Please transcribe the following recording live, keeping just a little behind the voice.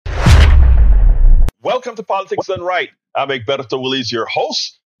Welcome to Politics Done Right. I'm Egberto Willis, your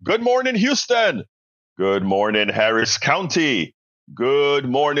host. Good morning, Houston. Good morning, Harris County. Good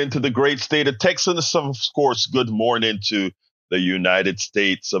morning to the great state of Texas. Of course, good morning to the United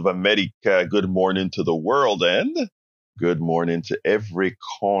States of America. Good morning to the world. And good morning to every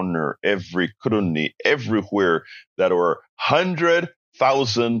corner, every crony, everywhere that our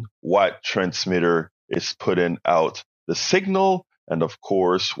 100,000 watt transmitter is putting out the signal. And of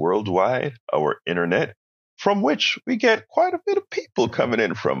course, worldwide, our internet, from which we get quite a bit of people coming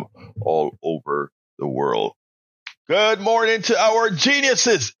in from all over the world. Good morning to our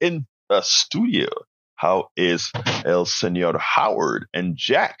geniuses in the studio. How is El Senor Howard and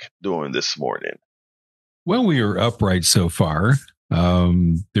Jack doing this morning? Well, we are upright so far.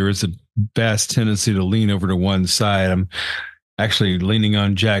 There is a vast tendency to lean over to one side. I'm actually leaning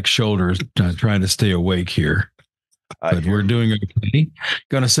on Jack's shoulders, trying to stay awake here. But we're doing okay.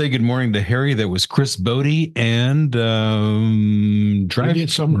 Going to say good morning to Harry. That was Chris Bodie and Indian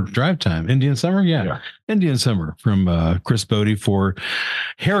Summer. Drive Time. Indian Summer? Yeah. Indian Summer from Chris Bodie for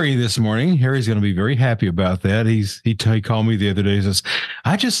Harry this morning. Harry's going to be very happy about that. He called me the other day and says,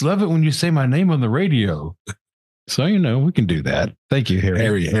 I just love it when you say my name on the radio. So, we can do that. Thank you,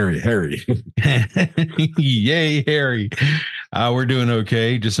 Harry. Harry. Yay, Harry. We're doing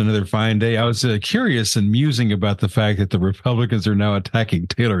okay. Just another fine day. I was curious and musing about the fact that the Republicans are now attacking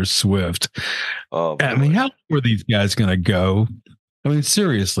Taylor Swift. How long are these guys going to go?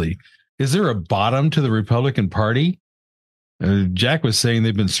 Seriously, is there a bottom to the Republican Party? Jack was saying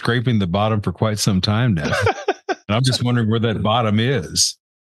they've been scraping the bottom for quite some time now. And I'm just wondering where that bottom is.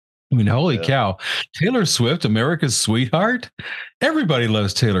 Holy cow. Taylor Swift, America's sweetheart. Everybody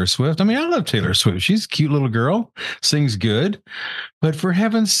loves Taylor Swift. I love Taylor Swift. She's a cute little girl, sings good. But for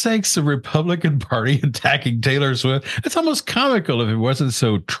heaven's sakes, the Republican Party attacking Taylor Swift, it's almost comical if it wasn't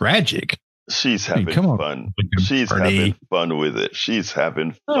so tragic. She's having fun. She's having fun with it. She's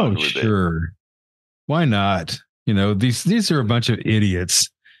having fun with it. Sure. Why not? These are a bunch of idiots.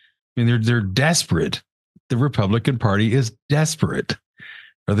 They're desperate. The Republican Party is desperate.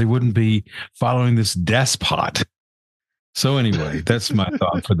 Or they wouldn't be following this despot. So anyway, that's my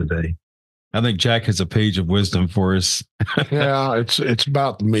thought for the day. I think Jack has a page of wisdom for us. Yeah, it's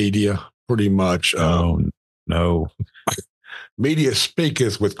about the media, pretty much. No. Media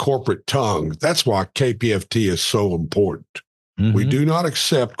speaketh with corporate tongue. That's why KPFT is so important. Mm-hmm. We do not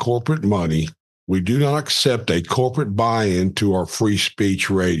accept corporate money. We do not accept a corporate buy-in to our free speech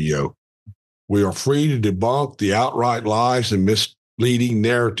radio. We are free to debunk the outright lies and misleading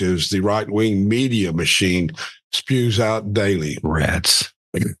narratives the right-wing media machine spews out daily. Rats.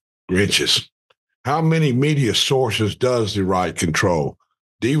 Riches. How many media sources does the right control?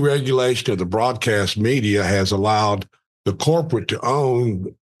 Deregulation of the broadcast media has allowed the corporate to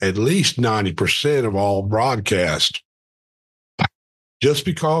own at least 90% of all broadcast. Just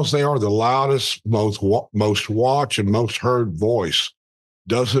because they are the loudest, most watched, and most heard voice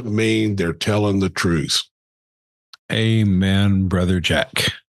doesn't mean they're telling the truth. Amen, Brother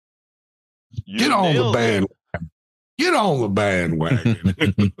Jack. Get on the bandwagon. Get on the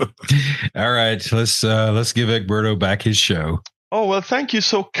bandwagon. All right, let's give Egberto back his show. Oh, well, thank you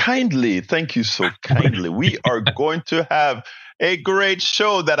so kindly. Thank you so kindly. We are going to have a great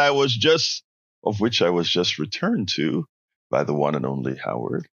show of which I was just returned to by the one and only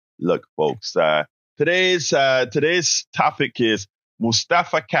Howard. Look, folks, today's topic is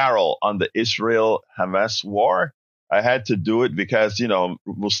Mustafaa Carroll on the Israel-Hamas war. I had to do it because,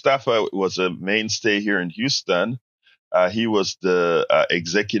 Mustafaa was a mainstay here in Houston. He was the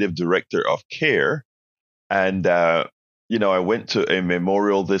executive director of CARE. And, I went to a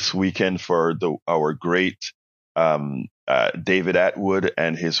memorial this weekend for our great David Atwood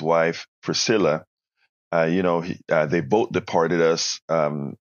and his wife, Priscilla. They both departed us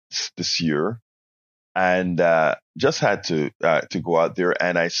this year. And just had to go out there,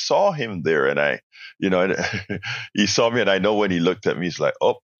 and I saw him there, and he saw me, and I know when he looked at me, he's like,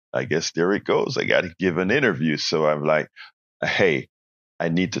 "Oh, I guess there it goes. I got to give an interview." So I'm like, "Hey, I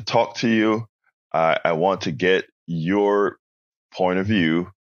need to talk to you. I want to get your point of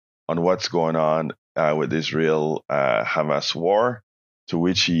view on what's going on with Israel-Hamas war." To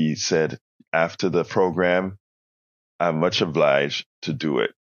which he said, after the program, "I'm much obliged to do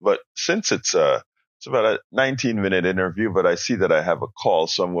it." But since it's about a 19-minute interview, but I see that I have a call,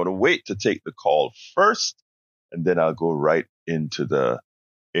 so I'm going to wait to take the call first, and then I'll go right into the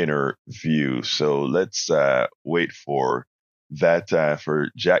interview. So let's wait for that,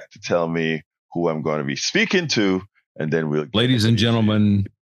 for Jack to tell me who I'm going to be speaking to, and then we'll... Ladies and gentlemen,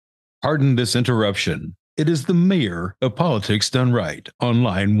 pardon this interruption. It is the mayor of Politics Done Right on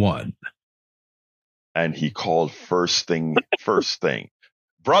line one. and he called first thing.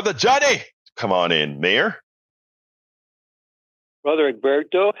 Brother Johnny, come on in, Mayor. Brother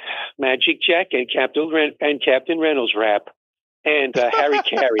Egberto, Magic Jack, and Captain Reynolds rap, and Harry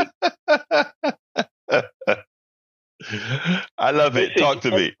Carey. I love it. Talk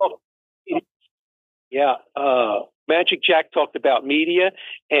to me. Yeah, Magic Jack talked about media,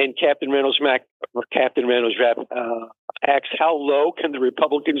 and Captain Reynolds rap asks, how low can the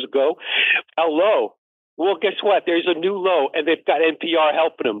Republicans go? How low? Well, guess what? There's a new low, and they've got NPR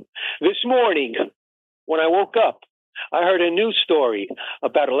helping them. This morning, when I woke up, I heard a news story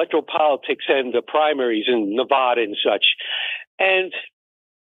about electoral politics and the primaries in Nevada and such. And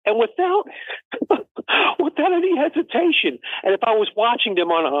without any hesitation, and if I was watching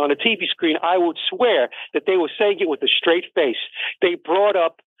them on a TV screen, I would swear that they were saying it with a straight face. They brought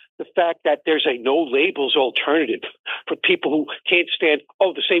up the fact that there's a no labels alternative for people who can't stand,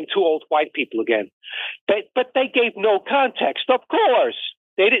 the same two old white people again. But they gave no context, of course.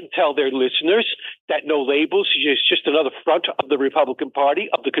 They didn't tell their listeners that no labels is just another front of the Republican Party,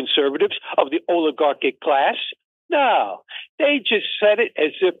 of the conservatives, of the oligarchic class. No, they just said it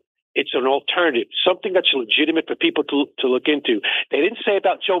as if it's an alternative, something that's legitimate for people to look into. They didn't say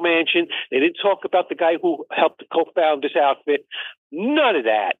about Joe Manchin. They didn't talk about the guy who helped co-found this outfit. None of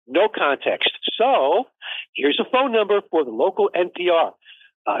that. No context. So here's a phone number for the local NPR,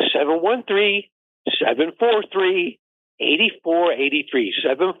 713-743-8483,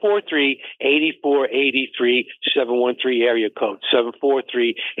 743-8483, 713 area code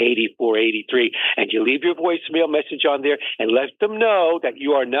 743-8483. And you leave your voicemail message on there and let them know that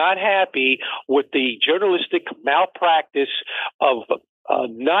you are not happy with the journalistic malpractice of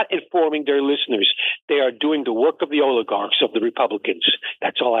not informing their listeners. They are doing the work of the oligarchs, of the Republicans.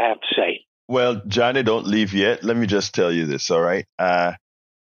 That's all I have to say. Well, Johnny, don't leave yet. Let me just tell you this, all right? I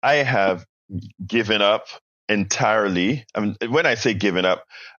have given up entirely. I mean, when I say given up,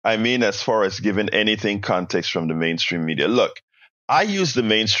 I mean as far as giving anything context from the mainstream media. Look, I use the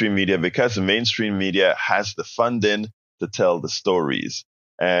mainstream media because the mainstream media has the funding to tell the stories.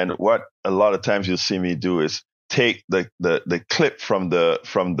 And what a lot of times you'll see me do is take the clip from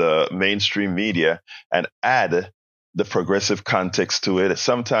the mainstream media and add the progressive context to it.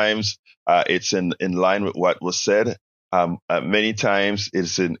 Sometimes it's in line with what was said. Many times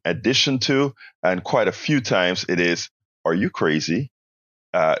it's in addition to, and quite a few times it is, are you crazy?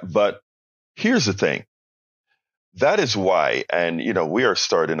 But here's the thing. That is why, and we are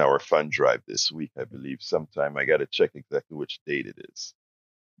starting our fund drive this week, I believe, sometime. I got to check exactly which date it is.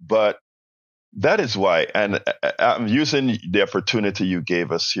 But that is why, and I'm using the opportunity you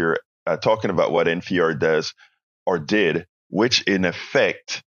gave us here, talking about what NPR does or did, which in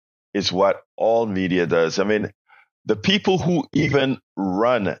effect is what all media does. I mean, the people who even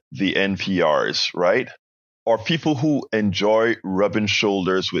run the NPRs, right, are people who enjoy rubbing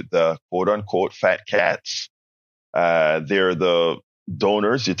shoulders with the quote unquote fat cats. They're the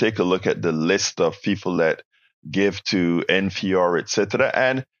donors. You take a look at the list of people that give to NPR, etc.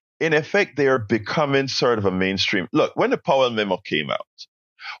 And in effect, they are becoming sort of a mainstream. Look, when the Powell memo came out,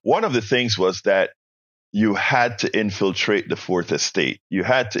 one of the things was that you had to infiltrate the fourth estate. You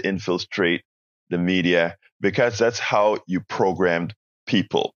had to infiltrate the media because that's how you programmed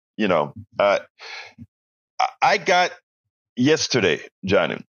people. I got yesterday,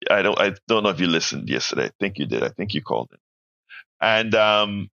 Johnny. I don't know if you listened yesterday. I think you did. I think you called it.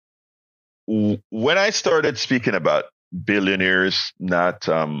 And when I started speaking about billionaires not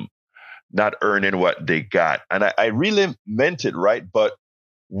earning what they got, and I really meant it, right? But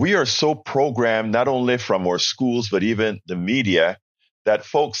we are so programmed, not only from our schools, but even the media, that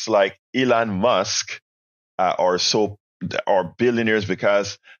folks like Elon Musk are billionaires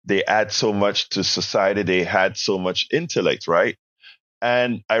because they add so much to society. They had so much intellect, right?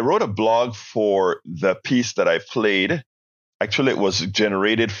 And I wrote a blog for the piece that I played. Actually, it was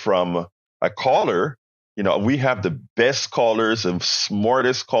generated from a caller. We have the best callers and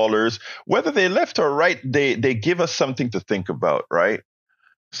smartest callers. Whether they left or right, they give us something to think about, right?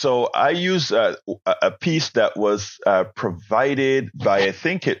 So I used a piece that was provided by, I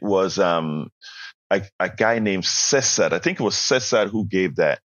think it was a guy named Cesar. I think it was Cesar who gave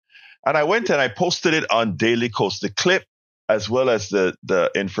that. And I went and I posted it on Daily Kos, the clip, as well as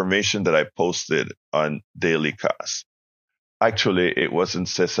the information that I posted on Daily Kos. Actually, it wasn't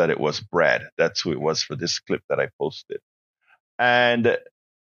Cesar, it was Brad. That's who it was for this clip that I posted. And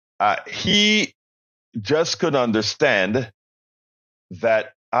he just couldn't understand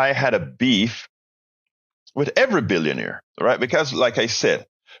that I had a beef with every billionaire, right? Because like I said,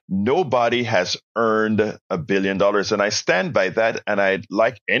 Nobody has earned $1 billion. And I stand by that. And I'd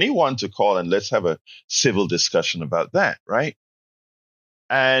like anyone to call and let's have a civil discussion about that, right?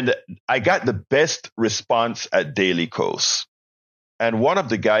 And I got the best response at Daily Kos. And one of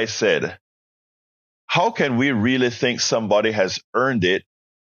the guys said, how can we really think somebody has earned it?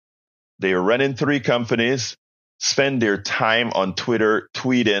 They are running 3 companies, spend their time on Twitter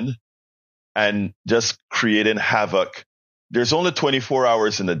tweeting and just creating havoc. There's only 24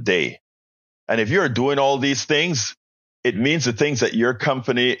 hours in a day. And if you're doing all these things, it means the things that your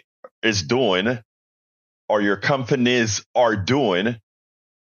company is doing or your companies are doing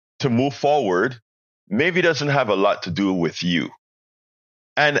to move forward maybe doesn't have a lot to do with you.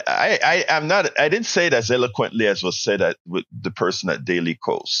 And I didn't say it as eloquently as was said with the person at Daily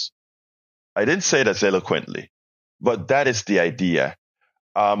Kos. I didn't say it as eloquently, but that is the idea.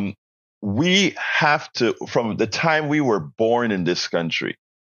 We have to, from the time we were born in this country,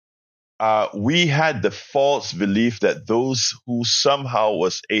 we had the false belief that those who somehow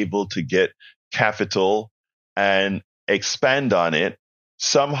was able to get capital and expand on it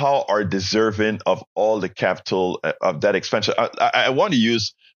somehow are deserving of all the capital of that expansion. I want to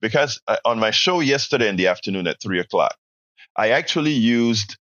use, because on my show yesterday in the afternoon at 3:00, I actually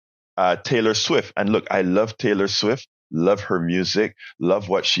used Taylor Swift. And look, I love Taylor Swift, love her music, love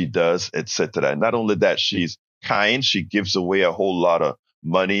what she does, etc. Not only that, she's kind. She gives away a whole lot of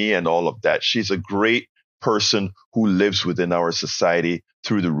money and all of that. She's a great person who lives within our society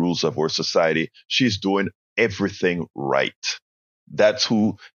through the rules of our society. She's doing everything right. That's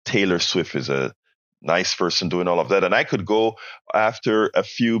who Taylor Swift is, a nice person doing all of that. And I could go after a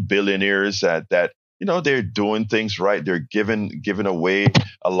few billionaires that they're doing things right. They're giving away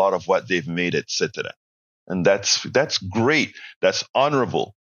a lot of what they've made, etc. And that's great. That's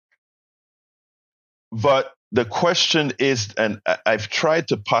honorable. But the question is, and I've tried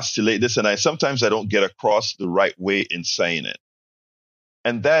to postulate this, and sometimes I don't get across the right way in saying it.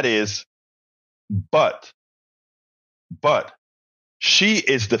 And that is, but she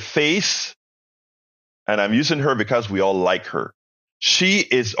is the face, and I'm using her because we all like her. She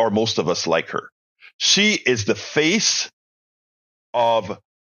is, or most of us like her. She is the face of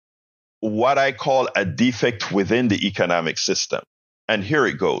what I call a defect within the economic system. And here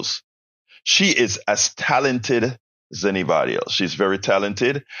it goes. She is as talented as anybody else. She's very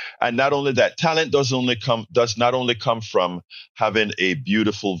talented. And not only that, talent does not only come from having a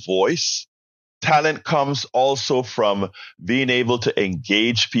beautiful voice. Talent comes also from being able to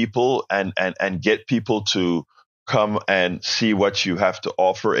engage people and get people to come and see what you have to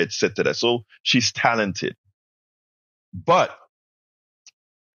offer, etc. So she's talented. But,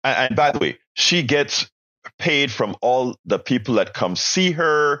 and by the way, she gets paid from all the people that come see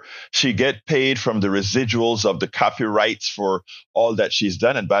her. She get paid from the residuals of the copyrights for all that she's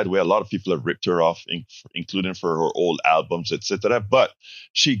done. And by the way, a lot of people have ripped her off, including for her old albums, etc. But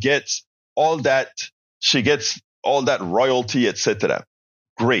she gets all that. She gets all that royalty, etc.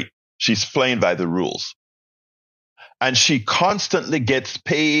 Great. She's playing by the rules. And she constantly gets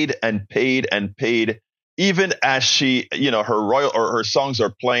paid and paid and paid, even as she, her songs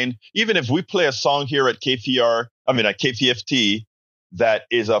are playing. Even if we play a song here at KPFT that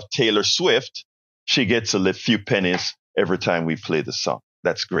is of Taylor Swift, she gets a few pennies every time we play the song.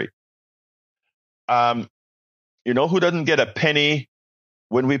 That's great. You know who doesn't get a penny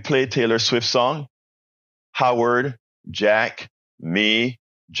when we play Taylor Swift song? Howard, Jack, me,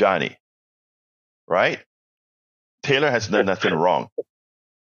 Johnny. Right? Taylor has done nothing wrong.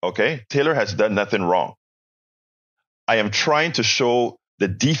 Okay? Taylor has done nothing wrong. I am trying to show the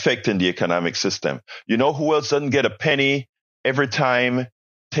defect in the economic system. You know who else doesn't get a penny every time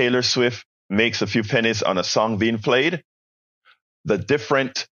Taylor Swift makes a few pennies on a song being played? The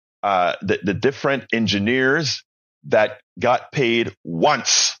different engineers that got paid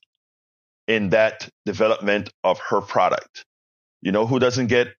once in that development of her product. You know who doesn't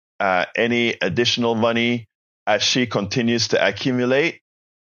get any additional money as she continues to accumulate?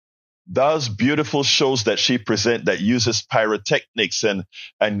 Those beautiful shows that she presents that uses pyrotechnics and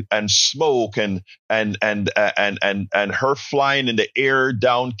smoke and her flying in the air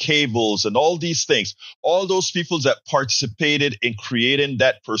down cables and all these things. All those people that participated in creating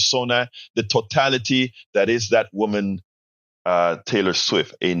that persona, the totality that is that woman, Taylor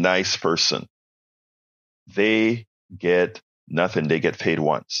Swift, a nice person. They get nothing. They get paid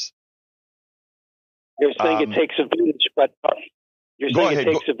once. You're saying it takes a village, but you're saying it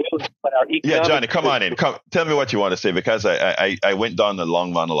takes a village, but our economic. Yeah, Johnny, come on in. Tell me what you want to say, because I went down a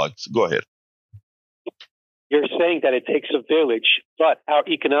long monologue. So go ahead. You're saying that it takes a village, but our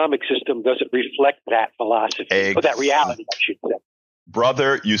economic system doesn't reflect that philosophy or that reality, I should say.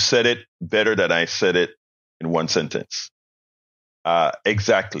 Brother, you said it better than I said it in one sentence.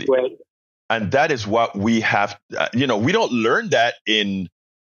 Exactly. Right. And that is what we have. We don't learn that in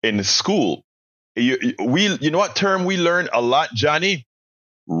school. You know what term we learn a lot, Johnny?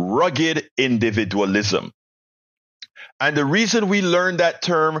 Rugged individualism. And the reason we learn that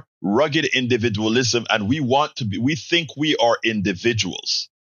term, rugged individualism, and we think we are individuals,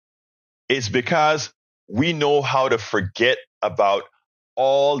 is because we know how to forget about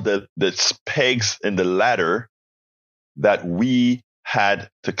all the pegs in the ladder that we had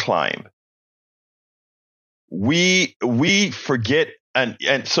to climb. We forget, and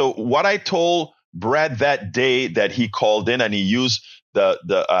so what I told Brad that day that he called in and he used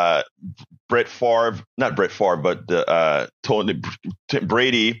the Brett Favre, not Brett Favre, but the Tony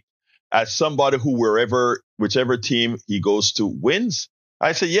Brady as somebody who whichever team he goes to wins.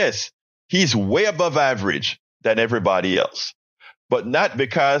 I said, yes, he's way above average than everybody else, but not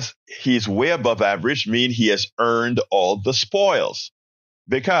because he's way above average mean he has earned all the spoils,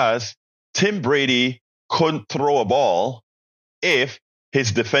 because Tim Brady couldn't throw a ball if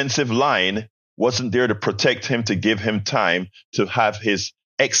his defensive line wasn't there to protect him, to give him time to have his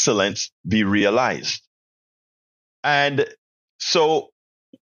excellence be realized. And so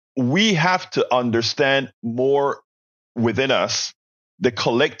we have to understand more within us the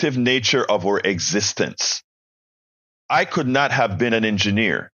collective nature of our existence. I could not have been an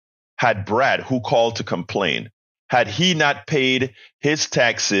engineer had Brad, who called to complain, had he not paid his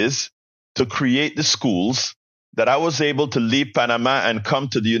taxes to create the schools that I was able to leave Panama and come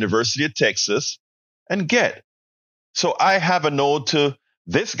to the University of Texas and get. So I have a note to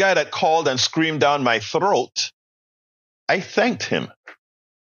this guy that called and screamed down my throat. I thanked him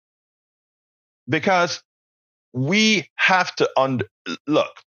because we have to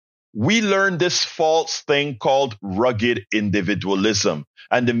look. We learned this false thing called rugged individualism,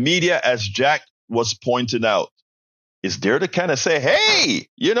 and the media, as Jack was pointing out, is there to kind of say, hey,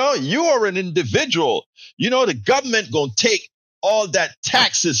 you are an individual. The government gonna take all that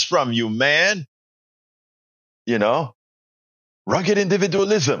taxes from you, man. Rugged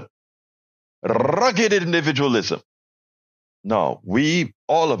individualism. Rugged individualism. No,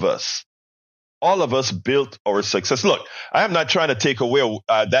 all of us built our success. Look, I am not trying to take away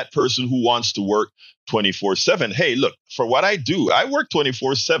that person who wants to work 24/7. Hey, look, for what I do, I work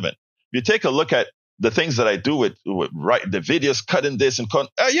 24/7. If you take a look at the things that I do with writing the videos, cutting this and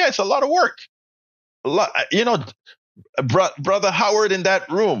yeah, it's a lot of work. A lot, Brother Howard in that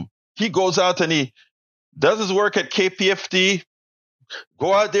room, he goes out and he does his work at KPFT,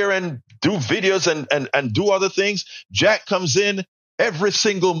 go out there and do videos and do other things. Jack comes in every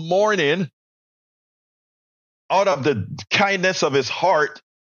single morning out of the kindness of his heart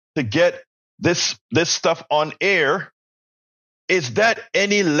to get this stuff on air. Is that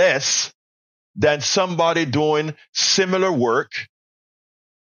any less than somebody doing similar work,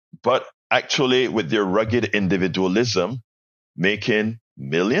 but actually with their rugged individualism, making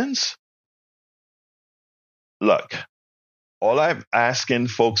millions? Look, all I'm asking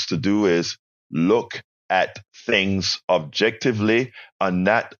folks to do is look at things objectively and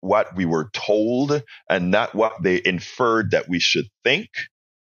not what we were told and not what they inferred that we should think,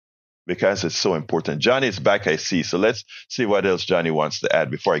 because it's so important. Johnny is back, I see. So let's see what else Johnny wants to add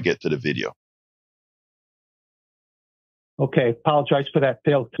before I get to the video. Okay, apologize for that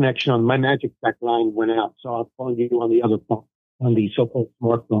failed connection on my Magic Back line went out, so I'm calling you on the other phone, on the so-called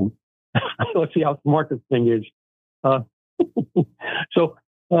smartphone. Let's see how smart this thing is. So,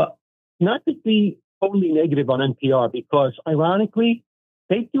 not to be totally negative on NPR, because ironically,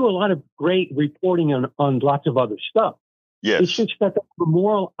 they do a lot of great reporting on lots of other stuff. Yes. It's just that they have a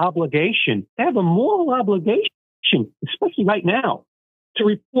moral obligation. They have a moral obligation, especially right now, to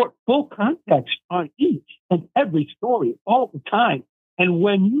report full context on each and every story all the time. And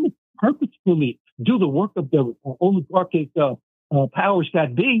when you purposefully do the work of the oligarchic powers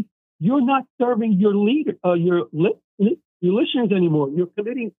that be, you're not serving your leader, your listeners anymore. You're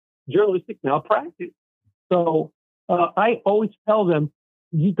committing journalistic malpractice. So I always tell them,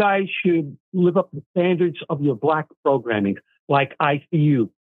 you guys should live up to the standards of your Black programming, like ICU,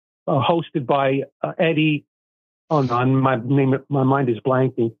 hosted by Eddie. Oh no, my mind is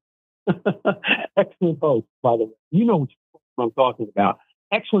blanking. Excellent host, by the way. You know what I'm talking about.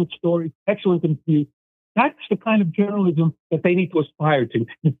 Excellent stories, excellent interviews. That's the kind of journalism that they need to aspire to,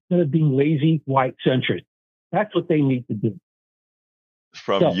 instead of being lazy, white centrist. That's what they need to do.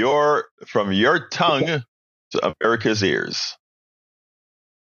 From your tongue to America's ears.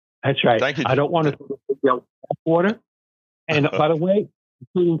 That's right. Thank you. I don't want to go water. And by the way,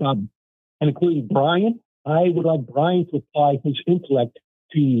 including Brian, I would like Brian to apply his intellect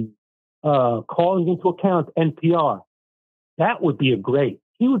to calling into account NPR. That would be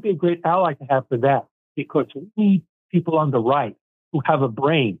he would be a great ally to have for that, because we need people on the right who have a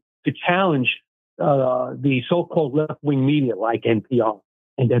brain to challenge the so-called left-wing media like NPR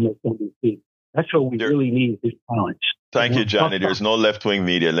and MSNBC. That's what we really need, is challenge. Thank you, Johnny. There's no left-wing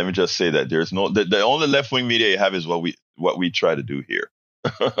media. Let me just say that there's no the only left-wing media you have is what we try to do here.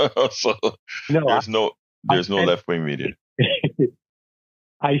 So there's no left-wing media.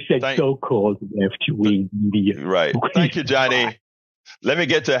 I said so-called left-wing media. Right. Thank you, Johnny. Let me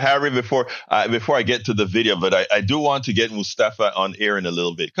get to Harry before I get to the video, but I do want to get Mustafaa on air in a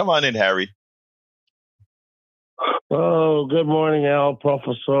little bit. Come on in, Harry. Oh, good morning, Al,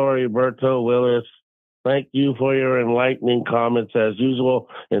 Professor Roberto Willis. Thank you for your enlightening comments as usual.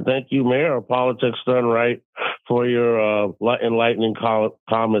 And thank you, Mayor of Politics Done Right, for your enlightening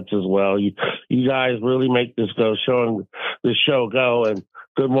comments as well. You guys really make this show go. And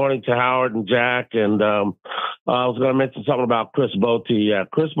good morning to Howard and Jack. And I was going to mention something about Chris Botti. Yeah,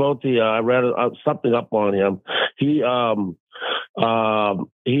 Chris Botti, I read something up on him. He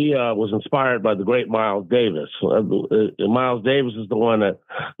was inspired by the great Miles Davis. Miles Davis is the one that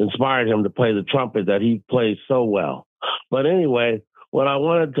inspired him to play the trumpet that he plays so well. But anyway, what I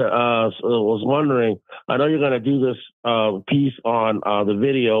wanted to was wondering, I know you're going to do this piece on the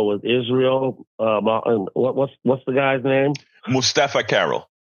video with Israel. What's the guy's name? Mustafaa Carroll.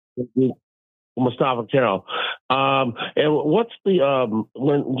 Mustafaa Carroll. And what's the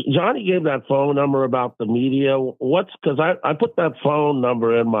when Johnny gave that phone number about the media? Because I put that phone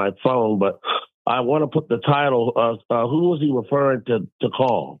number in my phone, but I want to put the title. Who was he referring to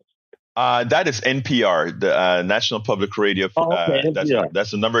call? That is NPR, the National Public Radio. Okay,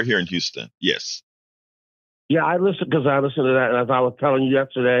 that's the number here in Houston. Yes. Yeah, I listened to that, as I was telling you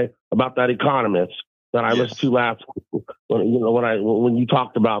yesterday about that economist that I listened to last week. When you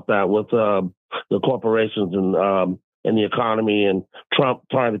talked about that with the corporations and the economy, and Trump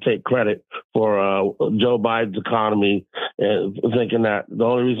trying to take credit for Joe Biden's economy, and thinking that the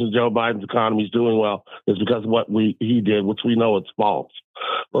only reason Joe Biden's economy is doing well is because of what he did, which we know it's false.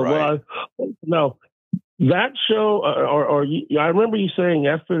 But right. That show, I remember you saying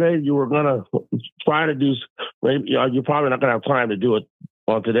yesterday you were going to try to do. Maybe you're probably not going to have time to do it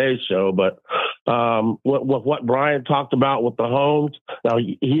on today's show, but what Brian talked about with the homes. Now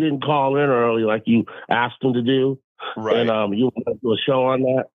he didn't call in early like you asked him to do, right? And you wanted to do a show on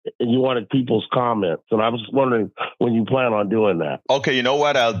that, and you wanted people's comments. And I was just wondering when you plan on doing that. Okay, you know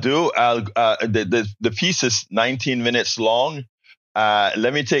what I'll do? The piece is 19 minutes long.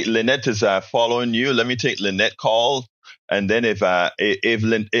 Let me take Lynette is following you. Let me take Lynette call, and then if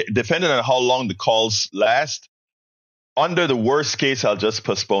depending on how long the calls last, under the worst case, I'll just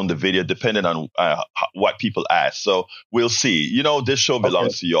postpone the video, depending on what people ask. So we'll see. This show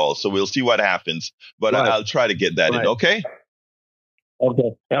belongs to you all, so we'll see what happens. But right. I'll try to get that in. Okay.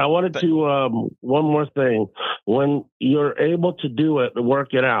 Okay. And I wanted to one more thing. When you're able to do it, to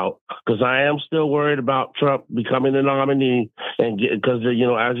work it out, because I am still worried about Trump becoming the nominee, and because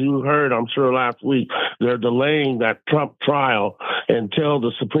as you heard, I'm sure last week, they're delaying that Trump trial until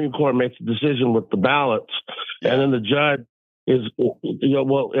the Supreme Court makes a decision with the ballots, and then the judge is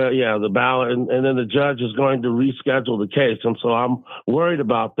the ballot, and then the judge is going to reschedule the case, and so I'm worried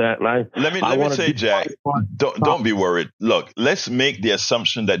about that. And let me say, Jack, don't be worried. Look, let's make the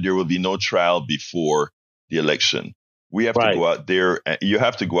assumption that there will be no trial before the election. We have to go out there. You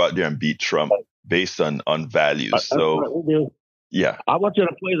have to go out there and beat Trump based on values. So yeah, I want you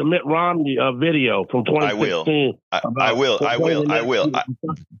to play the Mitt Romney video from 2016. I will.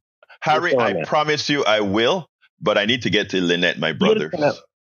 Harry, I promise you, I will. But I need to get to Lynette, my brother.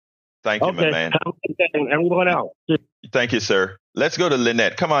 Thank you, my man. Everyone else. Thank you, sir. Let's go to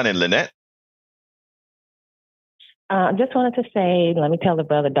Lynette. Come on in, Lynette. Just wanted to say, let me tell the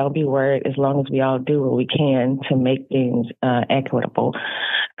brother, don't be worried, as long as we all do what we can to make things equitable.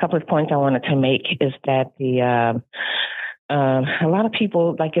 A couple of points I wanted to make is that a lot of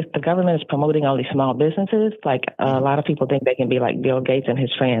people, like if the government is promoting all these small businesses, like a lot of people think they can be like Bill Gates and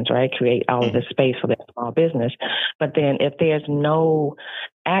his friends, right? Create all of this space for their small business. But then if there's no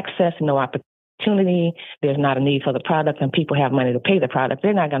access, no opportunity, there's not a need for the product, and people have money to pay the product,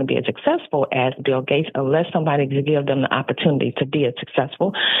 they're not going to be as successful as Bill Gates unless somebody can give them the opportunity to be as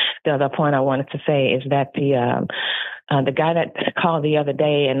successful. The other point I wanted to say is that the guy that called the other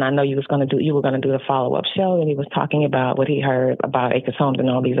day, and I know you were going to do the follow-up show, and he was talking about what he heard about Acres Homes and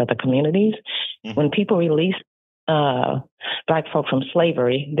all these other communities. Mm-hmm. When people release Black folk from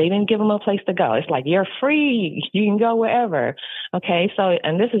slavery, they didn't give them a place to go. It's like, you're free. You can go wherever. Okay. So,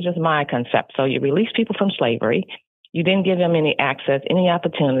 and this is just my concept. So you release people from slavery. You didn't give them any access, any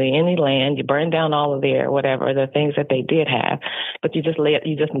opportunity, any land. You burned down all of their, whatever, the things that they did have, but you just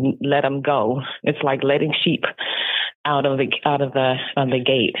let them go. It's like letting sheep out of the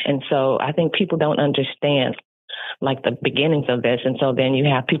gate. And so I think people don't understand like the beginnings of this. And so then you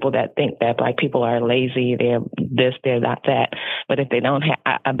have people that think that Black people are lazy, they're this, they're not that. But if they don't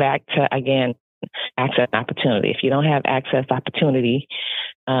have, back to, again, access and opportunity. If you don't have access opportunity,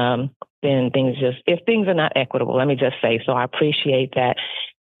 then if things are not equitable, let me just say. So I appreciate that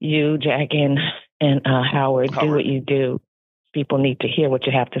you, Jack, and Howard, do what you do. People need to hear what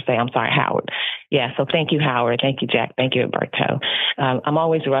you have to say. I'm sorry, Howard. Yeah, so thank you, Howard. Thank you, Jack. Thank you, Alberto. I'm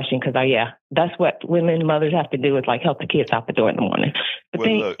always rushing because, that's what women, mothers have to do, is like help the kids out the door in the morning. But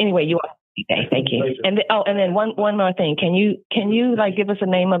anyway, you are. Okay, thank you. And then one more thing. Can you like give us a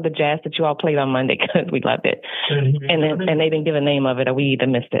name of the jazz that you all played on Monday, because we loved it, and they didn't give a name of it, or we either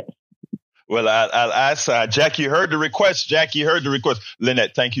missed it. Well, I'll ask Jackie. Heard the request. Jackie heard the request.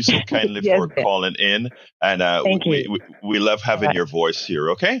 Lynette, thank you so kindly for calling in, and we love having your voice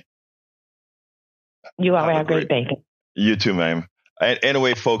here. Okay. You all have a great day. You too, ma'am.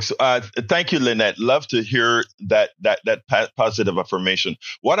 Anyway, folks, thank you, Lynette. Love to hear that positive affirmation.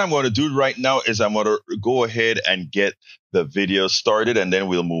 What I'm going to do right now is I'm going to go ahead and get the video started, and then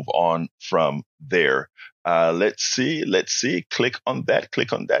we'll move on from there. Let's see. Click on that.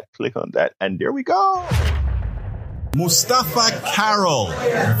 And there we go. Mustafaa Carroll,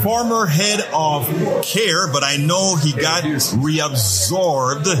 former head of CARE, but I know he got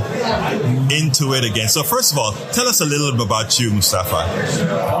reabsorbed into it again. So first of all, tell us a little bit about you, Mustafaa.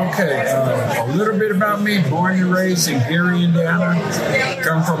 Okay, a little bit about me. Born and raised in Gary, Indiana.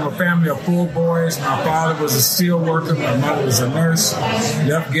 Come from a family of 4 boys. My father was a steel worker. My mother was a nurse.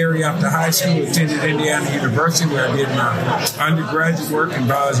 Left Gary after high school, attended Indiana University, where I did my undergraduate work in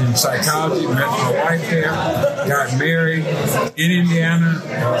biology and psychology. Met my wife there. Got married in Indiana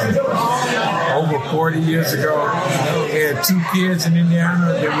over 40 years ago. Had 2 kids in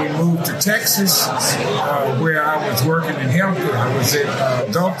Indiana. Then we moved to Texas, where I was working in healthcare. I was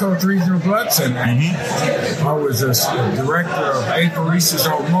at Gulf Coast Regional Blood Center. I was a director of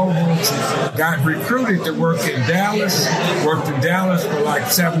apheresis on mobile. Got recruited to work in Dallas. Worked in Dallas for like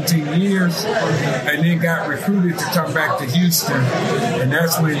 17 years, and then got recruited to come back to Houston. And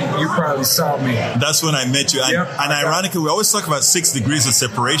that's when you probably saw me. That's when I met you. And ironically, we always talk about 6 degrees of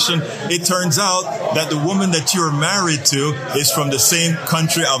separation. It turns out that the woman that you're married to is from the same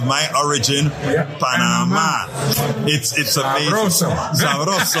country of my origin, Panama. It's amazing. Sabroso.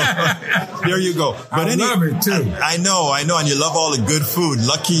 There you go. But I love it too. I know, and you love all the good food.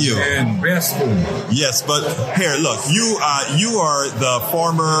 Lucky you. And best food. Yes, but here, look, you are the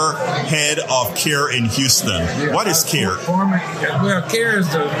former head of CARE in Houston. Yeah, what is CARE? CARE is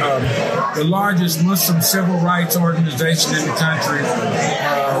the largest Muslim civil rights organization in the country.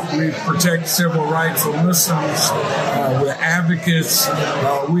 We protect civil rights for Muslims. We're advocates.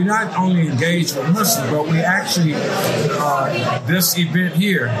 We not only engage with Muslims, but we actually, this event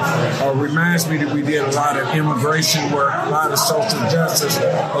here reminds me that we did a lot of immigration work, a lot of social justice,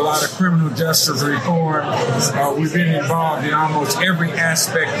 a lot of criminal justice reform. We've been involved in almost every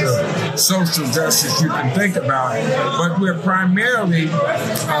aspect of social justice you can think about. But we're primarily,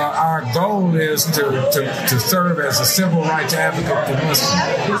 our goal is to serve as a civil rights advocate for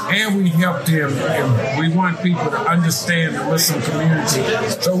Muslims. And we help them, and we want people to understand the Muslim community.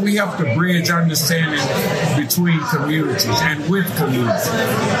 So we help to bridge understanding between communities and with communities.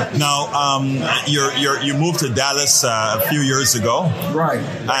 Now, you moved to Dallas a few years ago. Right.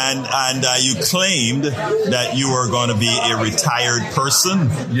 And you claimed that you were going to be a retired person.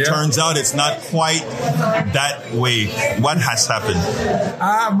 Yep. Turns out it's not quite that way. What has happened?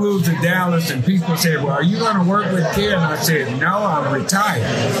 I moved to Dallas and people said, well, are you going to work with CARE? And I said, no, I'm retired.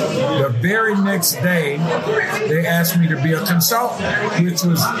 The very next day, they asked me to be a consultant, which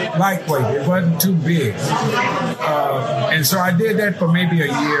was lightweight. It wasn't too big. And so I did that for maybe a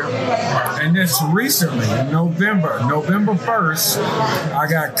year. And this recently, in November 1st, I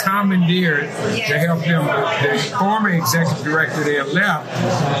got commandeered to help them. The former executive director there left,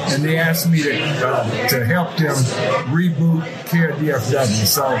 and they asked me to help them reboot CARE DFW.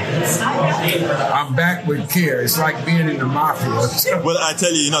 So I'm back with CARE. It's like being in the mafia. Well, I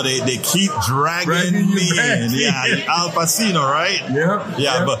tell you, they keep dragging me in. Yeah, Al Pacino, right?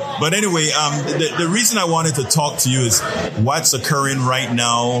 Yeah. But anyway, the reason I wanted to talk to you is what's occurring right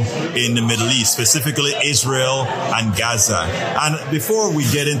now in the Middle East, specifically Israel and Gaza. And before we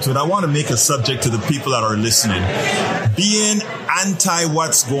get into it, I want to make a subject to the people that are listening. Being anti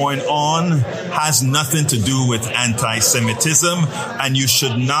what's going on has nothing to do with anti-Semitism, and you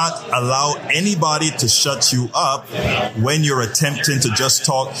should not allow anybody to shut you up when you're attempting to just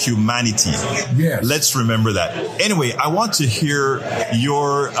talk humanity. Yes. Let's remember that. Anyway, I want to hear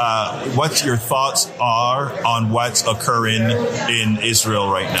what your thoughts are on what's occurring in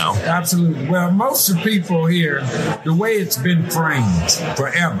Israel right now. Absolutely. Well, most of the people here, the way it's been framed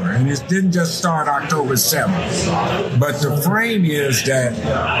forever, and it didn't just start October 7th, but the frame is that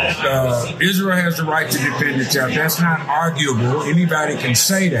Israel has the right to defend itself. That's not arguable. Anybody can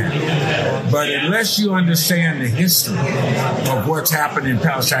say that. But unless you understand the history of what's happened in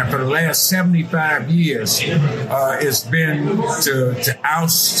Palestine for the last 75 years, it's been to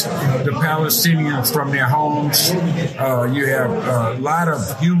oust the Palestinians from their homes. You have a lot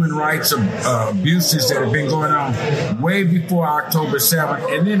of human rights abuses that have been going on way before October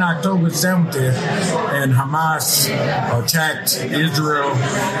 7th. And then October 7th, and Hamas attacked Israel,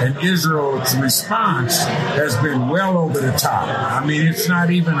 and Israel's response has been well over the top. I mean, it's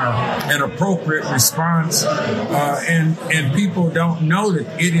not even an appropriate response, and people don't know that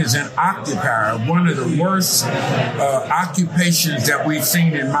it is an occupier, one of the worst occupations that we've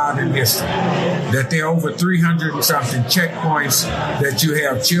seen in modern history. That there are over 300 and something checkpoints, that you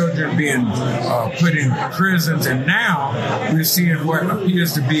have children being put in prisons, and now we're seeing what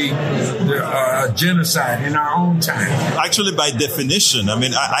appears to be the genocide in our own time. Actually, by definition, I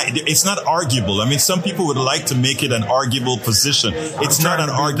mean, it's not arguable. I mean, some people would like to make it an arguable position. It's not an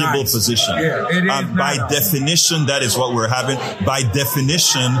arguable position. Yeah, it is by definition, that is what we're having. By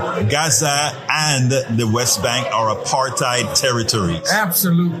definition, Gaza and the West Bank are apartheid territories.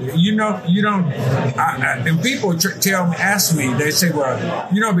 Absolutely. You don't, and people ask me, they say,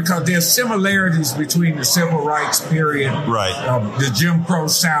 well, because there's similarities between the civil rights period, right, the Jim Crow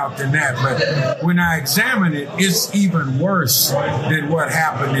South and that. But when I examine it, it's even worse than what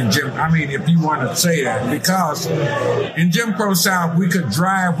happened in if you want to say that, because in Jim Crow South, we could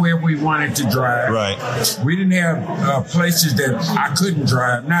drive where we wanted to drive. Right. We didn't have places that I couldn't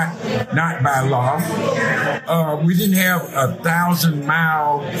drive, not by law. We didn't have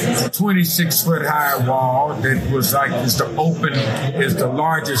 1,000-mile, 26-foot high wall that was is the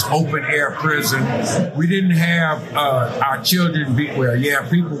largest open air prison. We didn't have our children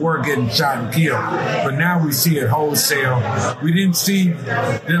people were getting shot and killed, but now we see it wholesale. We didn't see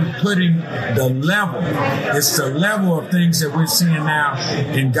them putting the level. It's the level of things that we're seeing now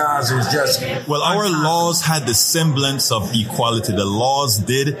in Gaza is just... Well, our laws had the semblance of equality. The laws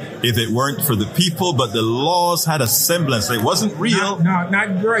did, if it weren't for the people, but the laws had a semblance. It wasn't real.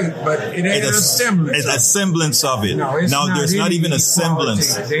 Not great, but it had a semblance. It's a semblance of it. No, it's now, there's not even a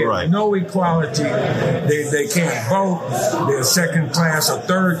semblance. There's no equality. They can't vote. They're second class or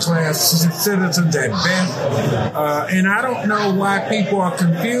third class citizens at best. And I don't know why people are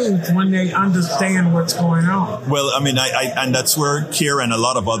confused when they understand what's going on. Well, I mean, and that's where CARE and a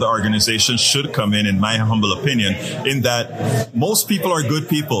lot of other organizations should come in my humble opinion, in that most people are good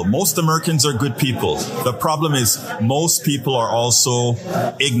people. Most Americans are good people. The problem is most people are also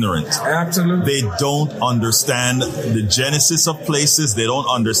ignorant. Absolutely. They don't understand the genesis of places. They don't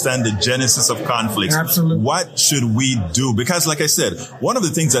understand the genesis of conflicts. Absolutely. What should we do? Because like I said, one of the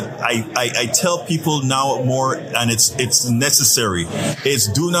things that I tell people now more, and it's necessary, is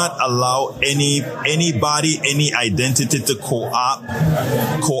do not allow anybody, any identity to co-opt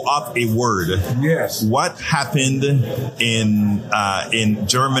a word. Yes. What happened in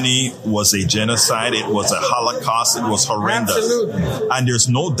Germany was a genocide. It was a Holocaust. It was horrendous. Absolutely. And there's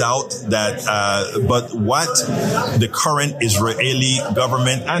no doubt that, but what the current Israeli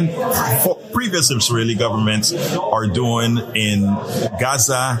government and previous Israeli governments are doing in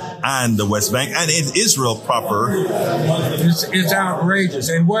Gaza and the West Bank and in Israel proper. It's outrageous.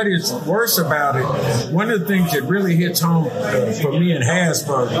 And what is worse about it, one of the things that really hits home for me and has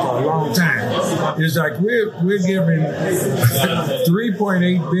for a long time is like we're giving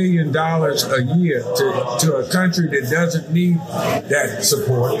 $3.8 billion a year to a country that doesn't need that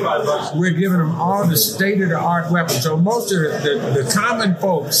support. we're giving them all the state-of-the-art weapons. So most of the common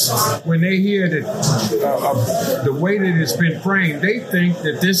folks, when they hear that the way that it's been framed, they think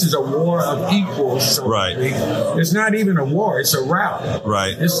that this is a war of equals. So right. It's not even a war. It's a rout.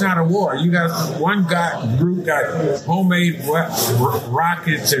 Right. It's not a war. You got one group got homemade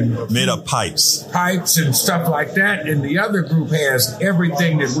rockets and made up pipes and stuff like that, and the other group has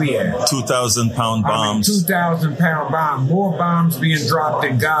everything that we have. 2,000-pound bombs. 2,000-pound bomb. More bombs being dropped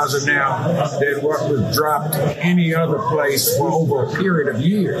in Gaza now than what was dropped any other place for over a period of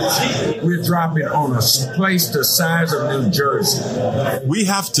years. We're dropping on a place the size of New Jersey. We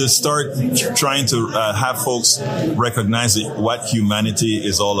have to start trying to have folks recognize what humanity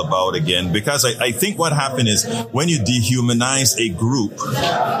is all about again, because I think what happened is when you dehumanize a group,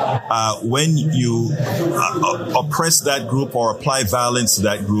 when you oppress that group or apply violence to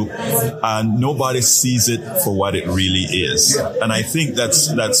that group, nobody sees it for what it really is. And I think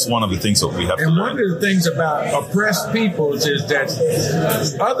that's one of the things that we have to learn. And one of the things about oppressed peoples is that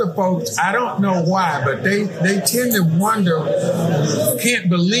other folks, I don't know why, but they tend to wonder, can't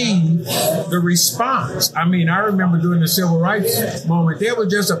believe the response. I mean, I remember during the civil rights moment, there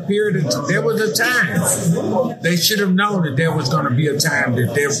was just a period of, there was a time. They should have known that there was going to be a time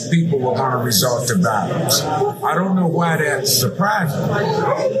that their people were going to resort to violence. I don't know why that's surprising.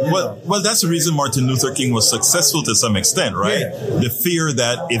 Well, that's the reason Martin Luther King was successful to some extent, right? Yeah. The fear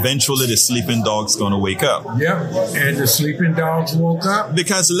that eventually the sleeping dog's going to wake up. Yep, and the sleeping dogs woke up.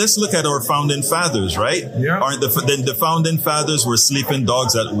 Because let's look at our founding fathers, right? Yeah. Aren't the founding fathers were sleeping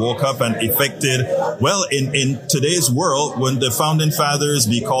dogs that woke up and effected, well, in today's world, when the founding fathers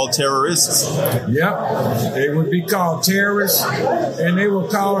be called terrorists? Yep, they would be called terrorists, and they were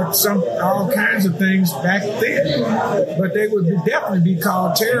called all kinds of things back then. But they would definitely be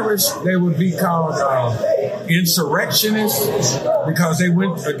called terrorists. They would be called insurrectionists because they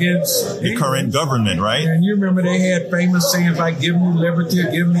went against the current government, right? And you remember they had famous sayings like "Give me liberty"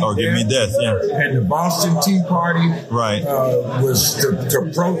 or "Give me death." Give me death, yeah. And the Boston Tea Party, right, was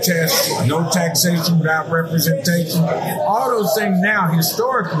to protest no taxation without representation. All those things now,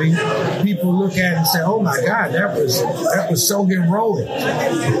 historically, people look at and say, "Oh my God, that was so heroic."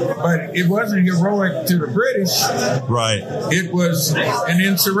 But it wasn't heroic to the British. Right. It was an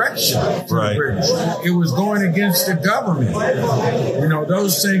insurrection to the British. It was going against the government. You know,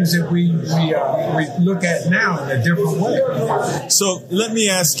 those things that we look at now in a different way. So let me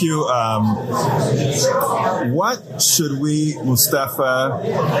ask you, what should we,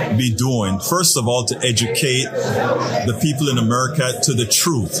 Mustafaa, be doing? First of all, to educate the people in America to the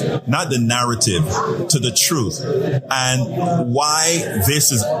truth, not the narrative, to the truth, and why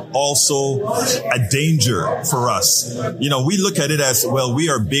this is also a danger for us. You know, we look at it as, well, we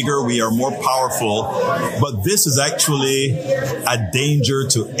are bigger, we are more powerful, but this is actually a danger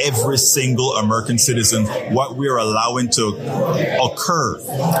to every single American citizen, what we are allowing to occur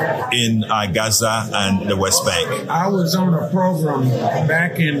in Gaza and the West Bank. I was on a program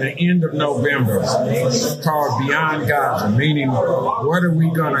back in the end of November called Beyond Gaza, meaning what are we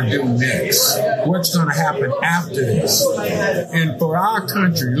going to do next? What's going to happen after this? And for our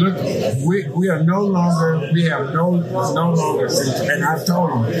country, look, we are no longer, we have no longer, and I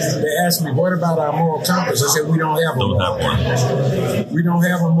told them, they asked me, what about our moral compass? I said, we don't have one. We don't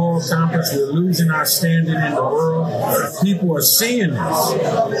have a moral compass. We're losing our standing in the world. People are seeing this,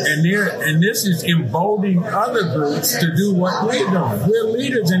 and this is emboldening other groups to do what we're doing. We're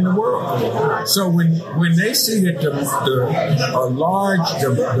leaders in the world. So when they see that the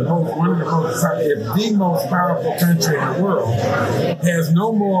most powerful country in the world has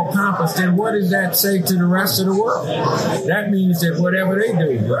no moral compass, then what does that say to the rest of the world? That means that whatever they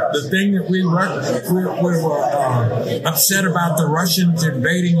do, the thing that we were upset about the Russians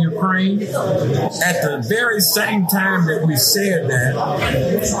invading Ukraine, at the very same time that we said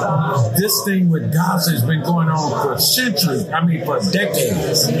that, this thing with Gaza has been going on for centuries, for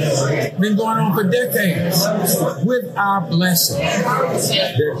decades. Been going on for decades. With our blessing,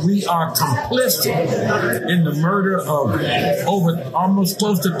 that we are complicit in the murder of over almost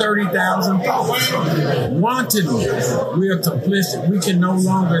close to 30,000 folks. Wantonly, we are complicit. We can no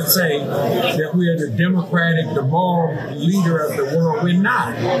longer say that we are the moral leader of the world. We're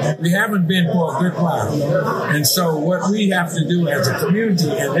not. We haven't been for a good while. And so what we have to do as a community,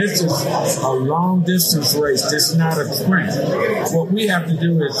 and this is a long distance race, this is not a sprint. What we have to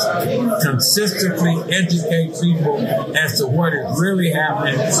do is consistently educate people as to what is really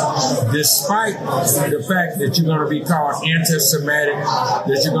happening, despite the fact that you're going to be called anti-Semitic,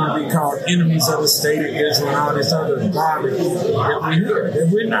 that you're going to be called enemies of the state of Israel, and all this other garbage that we hear. That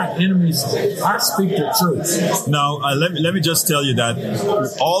we're not enemies. I speak the truth. Now, let me me just tell you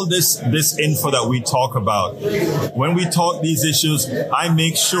that all this info that we talk about, when we talk these issues, I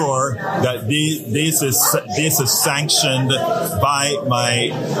make sure that this is sanctioned by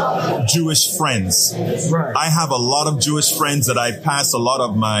my Jewish friends. Right. I have a lot of Jewish friends that I pass a lot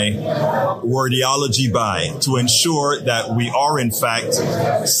of my wordiology by to ensure that we are in fact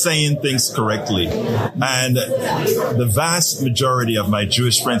saying things correctly. And the vast majority of my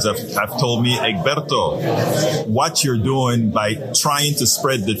Jewish friends have told me, Egberto, what you're doing by trying to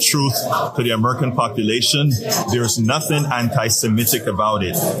spread the truth to the American population, there's nothing anti-Semitic about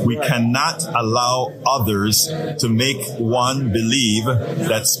it. We cannot allow others to make one believe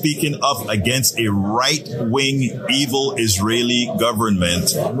that speaking up against a right-wing evil Israeli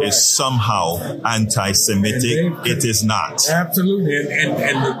government is somehow anti-Semitic. It is not. Absolutely.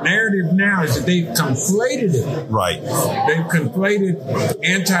 And the narrative now is that they've conflated it. Right. They've conflated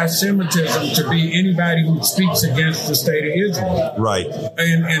anti-Semitism to be anybody who speaks against the state of Israel. Right.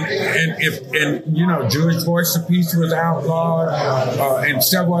 And you know, Jewish Voice of Peace was outlawed, and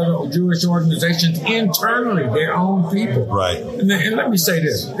several other Jewish organizations internally, their own people. Right. And let me say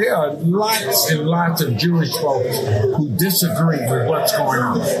this: there are lots and lots of Jewish folks who disagree with what's going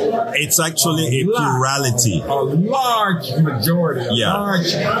on. It's actually a plurality. A large majority.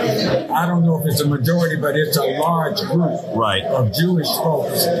 I don't know if it's a majority, but it's a large group of Jewish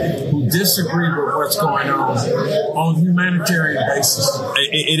folks who disagree with what's going on humanitarian basis.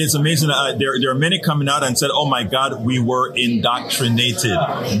 It is amazing. There are many coming out and said, "Oh my God, we were indoctrinated."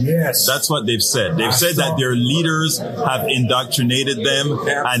 Yes, that's what they've said. They've said that their leaders have indoctrinated them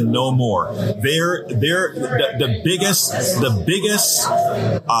and no more. They're the biggest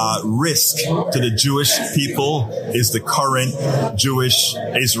risk to the Jewish people is the current Jewish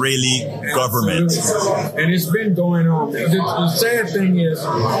Israeli government. And it's been going on. The sad thing is,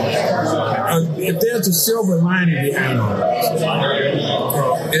 if there's a silver lining behind all this,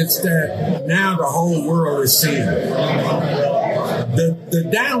 it's that now the whole world is seeing it. The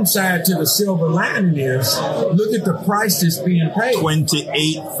downside to the silver lining is, look at the price that's being paid.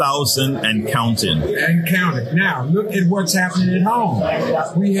 28,000 and counting. And counting. Now, look at what's happening at home.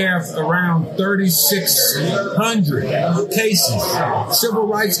 We have around 3,600 cases, civil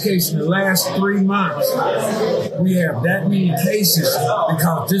rights cases in the last 3 months. We have that many cases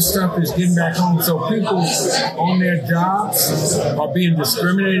because this stuff is getting back home. So people on their jobs are being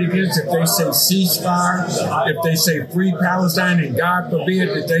discriminated against if they say ceasefire, if they say free Palestine, and God forbid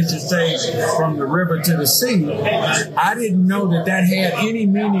that they should say from the river to the sea. I didn't know that had any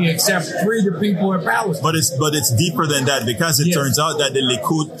meaning except free the people in Palestine. But it's deeper than that, because it turns out that the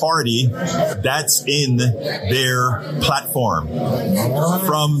Likud party, that's in their platform,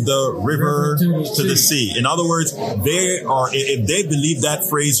 from the river to the sea. In other words, if they believe that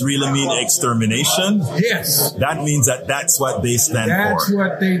phrase really means extermination, yes, that means that's what they stand for. That's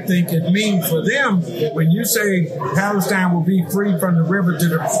what they think it means for them. When you say Palestine will be free from the river to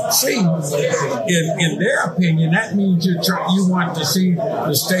the sea, in their opinion, that means you want to see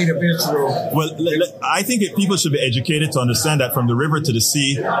the state of Israel. Well, I think people should be educated to understand that from the river to the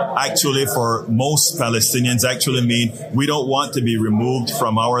sea, actually, for most Palestinians, actually mean we don't want to be removed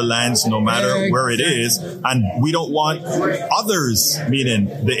from our lands, no matter where it is, and we don't want others, meaning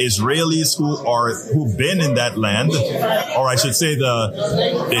the Israelis who've been in that land, or I should say the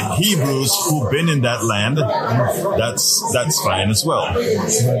Hebrews who've been in that land. That's fine as well.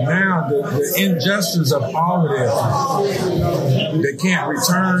 But now the injustice of all of this, they can't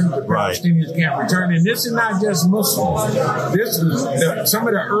return, the Palestinians can't return, and this is not just Muslims. This is some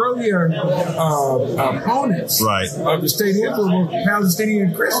of the earlier opponents of the state of Israel were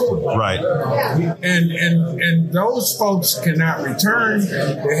Palestinian Christians. Right. And those folks cannot return.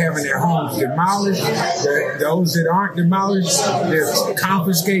 They're having their homes demolished. Those that aren't demolished, they're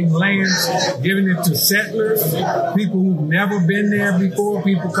confiscating lands, giving it to settlers, people who've never been there before,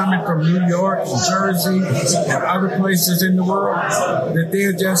 people coming from New York and Jersey and other places in the world, that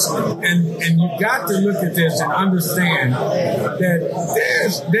they're just, and you got to look at this and understand that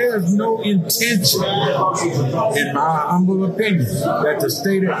there's no intention, in my humble opinion, that the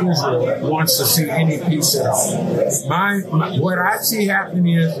state of Israel wants to see any peace at all. What I see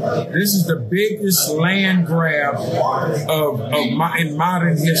happening is this is the biggest land grab in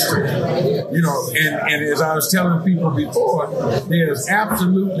modern history. You know, and as I was telling people before, there's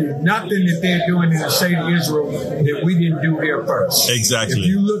absolutely nothing that they're doing in the state of Israel that we didn't do here first. Exactly. If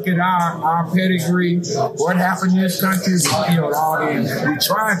you look at our pedigree, what happened in this country, we killed we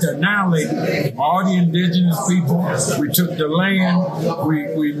tried to annihilate all the indigenous people. We took the land,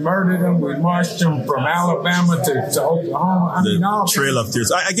 we murdered them, we marched them from Alabama to Oklahoma. Trail of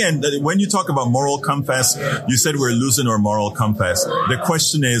Tears. Again, when you talk about moral compass, you said we're losing our moral compass. The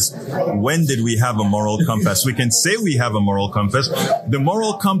question is, when did we have a moral compass? We can say we have a moral compass. The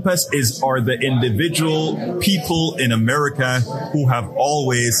moral compass are the individual people in America who have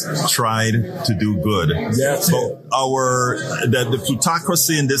always tried to do good. So the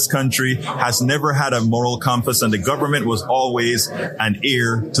plutocracy in this country has never had a moral compass, and the government was always an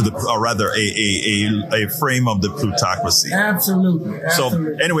ear to a frame of the plutocracy. Absolutely. So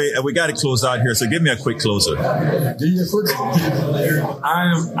anyway, we got to close out here. So give me a quick closer. I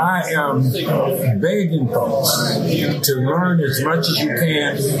am begging folks to learn as much as you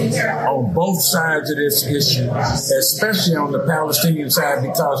can on both sides of this issue, especially on the Palestinian side,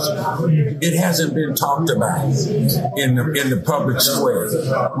 because it hasn't been talked about in the public square.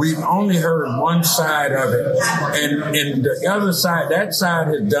 We've only heard one side of it, and the other side, that side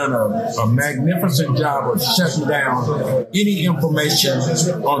has done a magnificent job of shutting down any information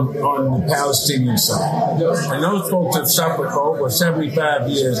on the Palestinian side. And those folks have suffered for over 75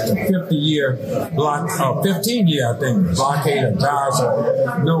 years, the 15-year, I think, blockade of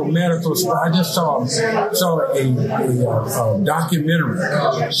Gaza, no medical support. I just saw a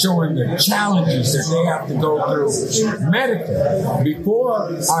documentary showing the challenges that they have to go through medically.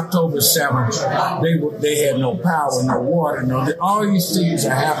 Before October 7th, they had no power, no water, all these things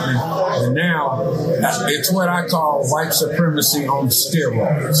are happening. And now it's what I call white supremacy on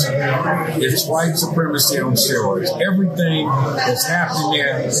steroids. It's white supremacy on steroids. Everything that's happening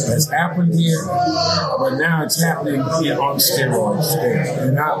there has happened here, but now it's happening on steroids there.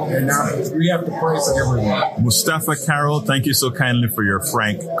 And we have to pray for everyone. Mustafaa, Carroll, thank you so kindly for your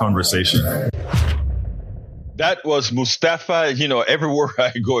frank conversation. That was Mustafaa. Everywhere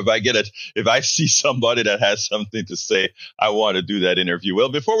I go, if I see somebody that has something to say, I want to do that interview. Well,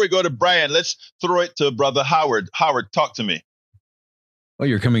 before we go to Brian, let's throw it to Brother Howard. Howard, talk to me. Well,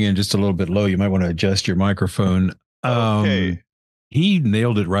 you're coming in just a little bit low. You might want to adjust your microphone. Okay. He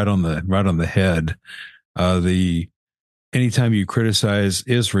nailed it right on the head. Anytime you criticize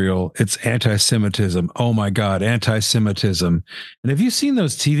Israel, it's anti-Semitism. Oh my God, anti-Semitism. And have you seen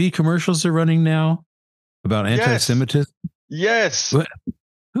those TV commercials they're running now about anti-Semitism? Yes.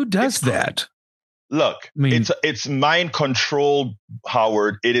 Who does that? Look, it's mind control,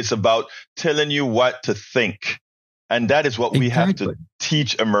 Howard. It is about telling you what to think. And that is what we have to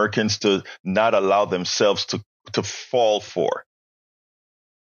teach Americans to not allow themselves to fall for.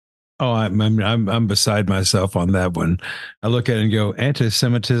 Oh, I'm beside myself on that one. I look at it and go,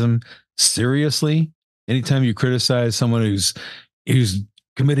 anti-Semitism? Seriously? Anytime you criticize someone who's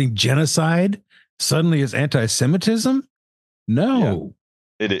committing genocide, suddenly it's anti-Semitism? No.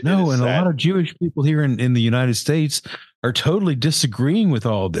 Yeah. It no, is and sad. A lot of Jewish people here in the United States are totally disagreeing with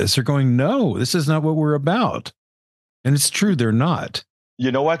all this. They're going, no, this is not what we're about. And it's true, they're not.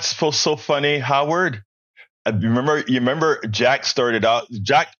 You know what's so funny, Howard? You remember Jack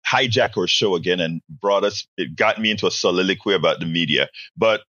hijacked our show again and it got me into a soliloquy about the media.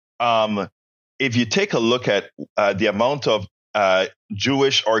 But if you take a look at the amount of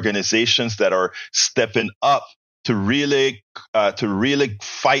Jewish organizations that are stepping up to really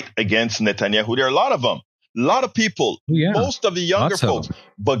fight against Netanyahu, there are a lot of them, a lot of people, most of the younger folks.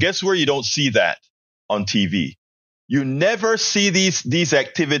 But guess where you don't see that? On TV. You never see these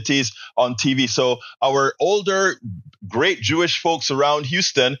activities on TV. So our older, great Jewish folks around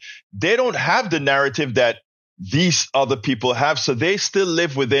Houston, they don't have the narrative that these other people have. So they still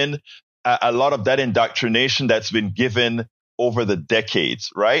live within a lot of that indoctrination that's been given over the decades,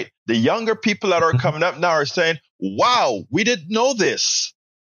 right? The younger people that are coming up now are saying, wow, we didn't know this.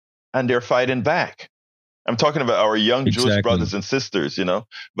 And they're fighting back. I'm talking about our young Jewish brothers and sisters,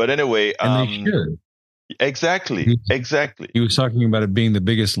 But anyway, and they should. Exactly. He was talking about it being the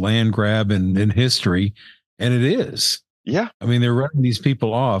biggest land grab in history, and it is. Yeah. I mean, they're running these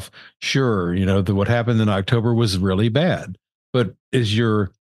people off. Sure, what happened in October was really bad, but is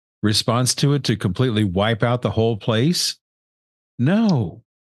your response to it to completely wipe out the whole place? No,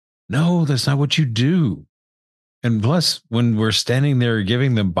 that's not what you do. And plus, when we're standing there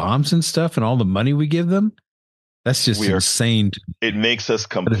giving them bombs and stuff and all the money we give them, that's just insane. It makes us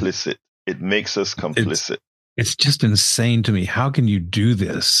complicit. It makes us complicit. It's just insane to me. How can you do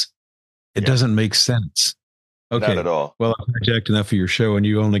this? It doesn't make sense. Okay. Not at all. Well, I hijacked enough of your show, and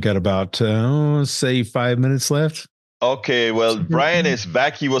you only got about, say, 5 minutes left. Okay, well, Brian is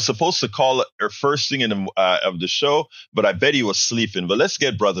back. He was supposed to call her first thing in the, of the show, but I bet he was sleeping. But let's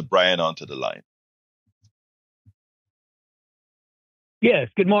get Brother Brian onto the line. Yes,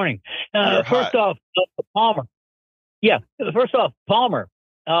 good morning. First off, Palmer. Yeah, first off, Palmer.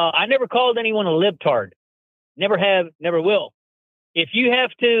 I never called anyone a libtard. Never have, never will. If you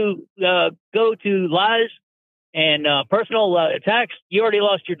have to go to lies and personal attacks, you already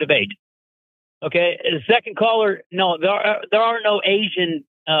lost your debate. Okay. The second caller, no, there are no Asian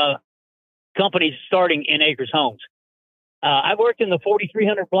companies starting in Acres Homes. I worked in the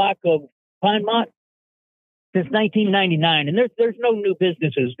 4300 block of Pinemont since 1999, and there's no new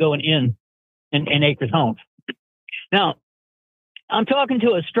businesses going in Acres Homes. Now, I'm talking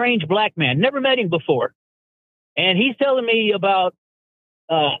to a strange black man, never met him before, and he's telling me about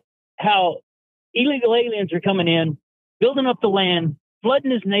how illegal aliens are coming in, building up the land,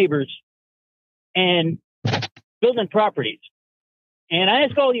 flooding his neighbors, and building properties. And I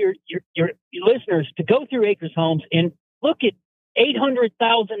ask all your listeners to go through Acres Homes and look at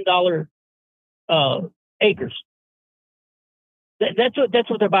 $800,000 acres. That's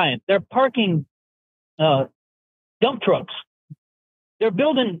what they're buying. They're parking dump trucks. They're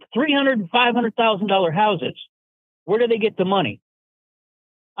building $300,000 and $500,000 houses. Where do they get the money?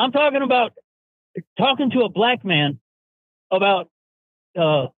 I'm talking to a black man about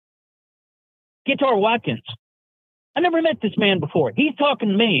Guitar Watkins. I never met this man before. He's talking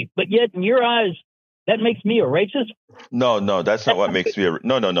to me, but yet in your eyes, that makes me a racist? No, that's not what makes me a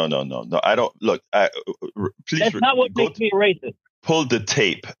no. I don't look. Please, that's not what makes me a racist. Pull the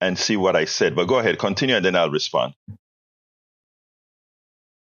tape and see what I said. But go ahead, continue, and then I'll respond.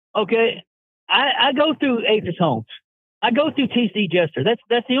 Okay, I go through Acres Homes. I go through TC Jester.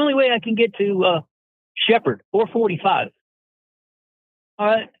 That's the only way I can get to Shepherd or 45. All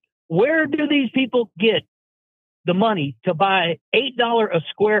right, where do these people get the money to buy $8 a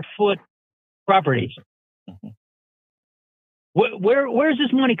square foot properties? Mm-hmm. Where's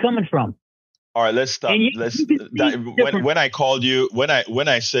this money coming from? All right, let's stop. When I called you, when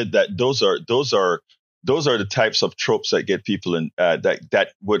I said that those are the types of tropes that get people in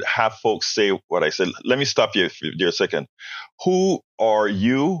that would have folks say what I said. Let me stop you for a second. Who are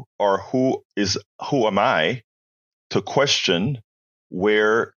you, or who am I to question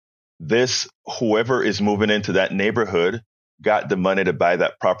where whoever is moving into that neighborhood got the money to buy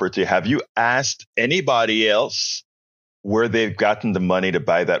that property? Have you asked anybody else where they've gotten the money to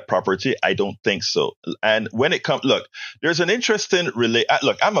buy that property? I don't think so. And when it comes, look, there's an interesting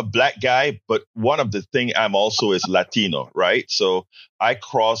look, I'm a black guy, but one of the thing I'm also is Latino, right? So I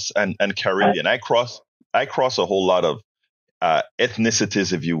cross and Caribbean. I cross a whole lot of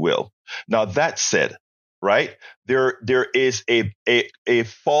ethnicities, if you will. Now that said, right, there is a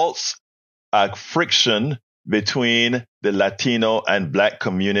false friction between the Latino and black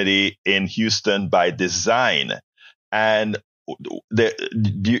community in Houston by design. And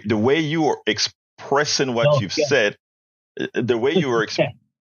the way you are expressing what you've said, the way you were,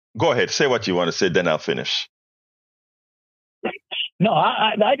 go ahead, say what you want to say, then I'll finish. No,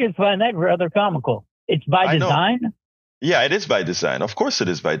 I just find that rather comical. It's by design? Yeah, it is by design. Of course it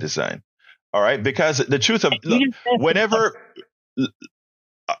is by design. All right, because the truth of, look, whenever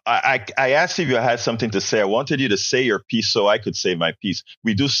I asked if you had something to say, I wanted you to say your piece so I could say my piece.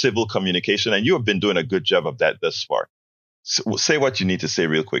 We do civil communication, and you have been doing a good job of that thus far. So say what you need to say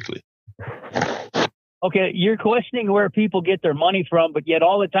real quickly. Okay, you're questioning where people get their money from, but yet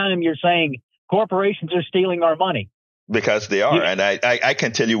all the time you're saying corporations are stealing our money. Because they are, and I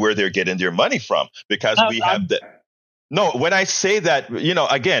can tell you where they're getting their money from, because we have the... No, when I say that,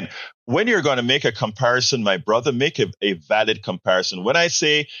 again, when you're going to make a comparison, my brother, make a valid comparison. When I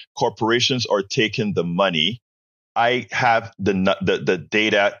say corporations are taking the money, I have the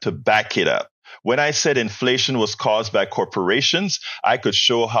data to back it up. When I said inflation was caused by corporations, I could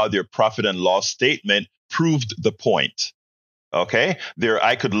show how their profit and loss statement proved the point. Okay,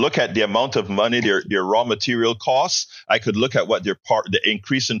 I could look at the amount of money, their raw material costs. I could look at what the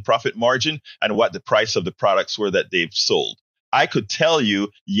increase in profit margin and what the price of the products were that they've sold. I could tell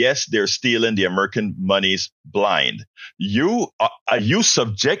you, yes, they're stealing the American monies blind. You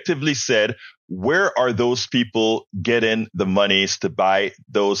subjectively said, where are those people getting the monies to buy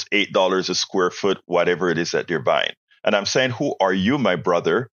those $8 a square foot, whatever it is that they're buying? And I'm saying, who are you, my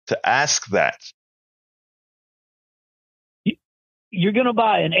brother, to ask that? You're going to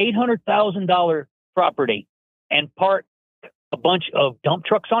buy an $800,000 property and park a bunch of dump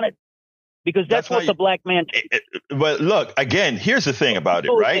trucks on it? Because that's what the black man... Well, look, again, here's the thing about it,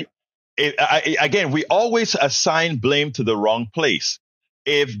 right? Again, we always assign blame to the wrong place.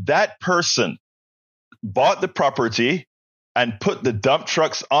 If that person bought the property and put the dump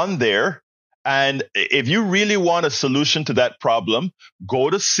trucks on there. And if you really want a solution to that problem, go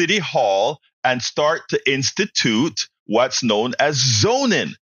to City Hall and start to institute what's known as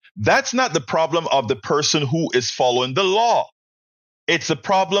zoning. That's not the problem of the person who is following the law. It's the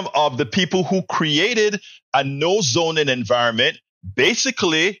problem of the people who created a no zoning environment,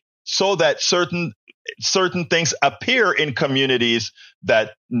 basically so that certain things appear in communities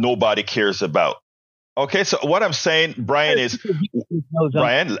that nobody cares about. Okay, so what I'm saying, Brian, is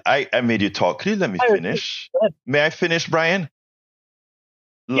Brian, I made you talk. Can you let me finish? May I finish, Brian?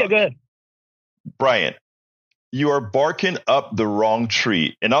 Look, yeah, go ahead. Brian, you are barking up the wrong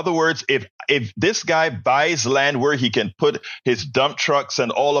tree. In other words, if this guy buys land where he can put his dump trucks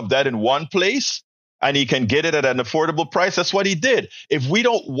and all of that in one place, and he can get it at an affordable price, that's what he did. If we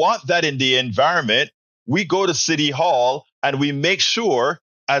don't want that in the environment, we go to City Hall and we make sure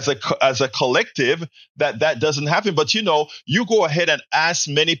as a collective that doesn't happen. But you go ahead and ask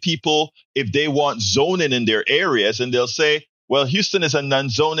many people if they want zoning in their areas, and they'll say, well, Houston is a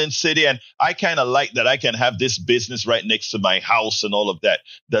non-zoning city, and I kind of like that I can have this business right next to my house and all of that.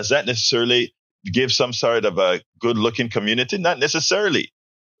 Does that necessarily give some sort of a good-looking community? Not necessarily,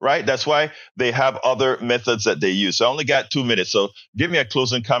 right? That's why they have other methods that they use. So I only got 2 minutes, so give me a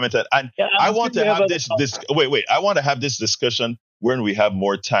closing comment. And I want to have this. Wait. I want to have this discussion when we have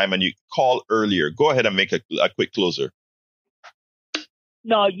more time, and you call earlier. Go ahead and make a quick closer.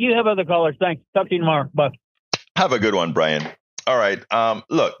 No, you have other callers. Thanks. Talk to you tomorrow. Bye. Have a good one, Brian. All right.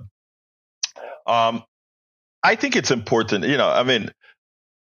 Look, I think it's important.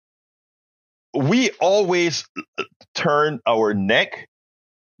 We always turn our neck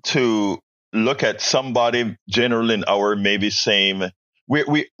to look at somebody generally in our maybe same.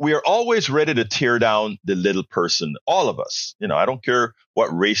 We are always ready to tear down the little person. All of us. I don't care what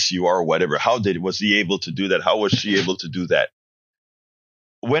race you are or whatever. Was he able to do that? How was she able to do that?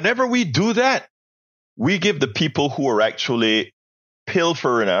 Whenever we do that, we give the people who are actually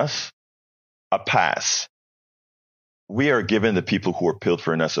pilfering us a pass. We are giving the people who are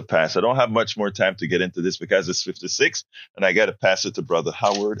pilfering us a pass. I don't have much more time to get into this because it's 56, and I got to pass it to Brother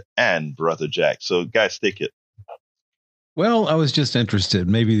Howard and Brother Jack. So, guys, take it. Well, I was just interested.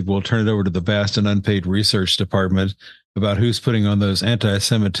 Maybe we'll turn it over to the vast and unpaid research department about who's putting on those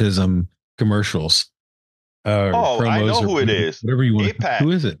anti-Semitism commercials. I know who it is. Whatever you want. AIPAC.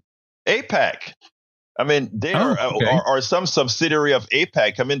 Who is it? AIPAC. I mean, they are some subsidiary of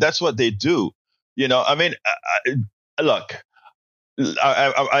AIPAC. I mean, that's what they do. Look,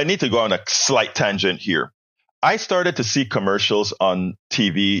 I need to go on a slight tangent here. I started to see commercials on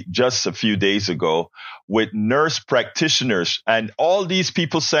TV just a few days ago with nurse practitioners and all these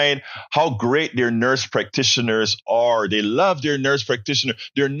people saying how great their nurse practitioners are. They love their nurse practitioner.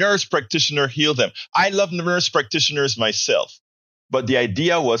 Their nurse practitioner healed them. I love nurse practitioners myself. But the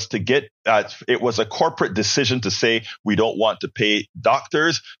idea was to it was a corporate decision to say we don't want to pay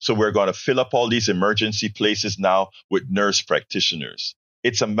doctors, so we're going to fill up all these emergency places now with nurse practitioners.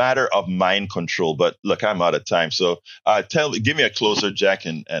 It's a matter of mind control. But look, I'm out of time. So give me a closer, Jack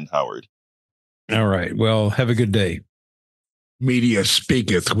and Howard. All right. Well, have a good day. Media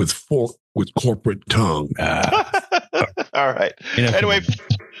speaketh with corporate tongue. All right.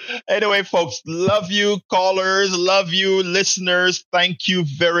 Anyway, folks, love you, callers, love you, listeners. Thank you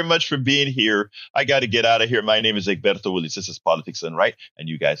very much for being here. I got to get out of here. My name is Egberto Willis. This is Politics and Right, and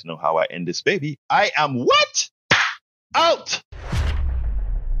you guys know how I end this baby. I am what? Out!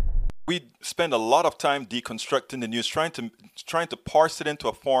 We spend a lot of time deconstructing the news, trying to parse it into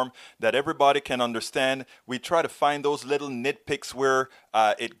a form that everybody can understand. We try to find those little nitpicks where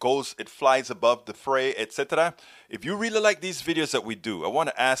it flies above the fray, etc. If you really like these videos that we do, I want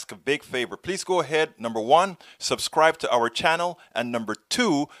to ask a big favor. Please go ahead, number 1, subscribe to our channel, and number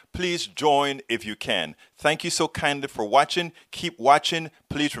 2, please join if you can. Thank you so kindly for watching. Keep watching.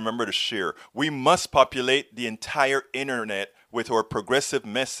 Please remember to share. We must populate the entire internet with our progressive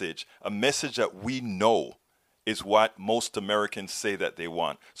message, a message that we know is what most Americans say that they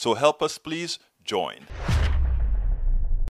want. So help us, please join.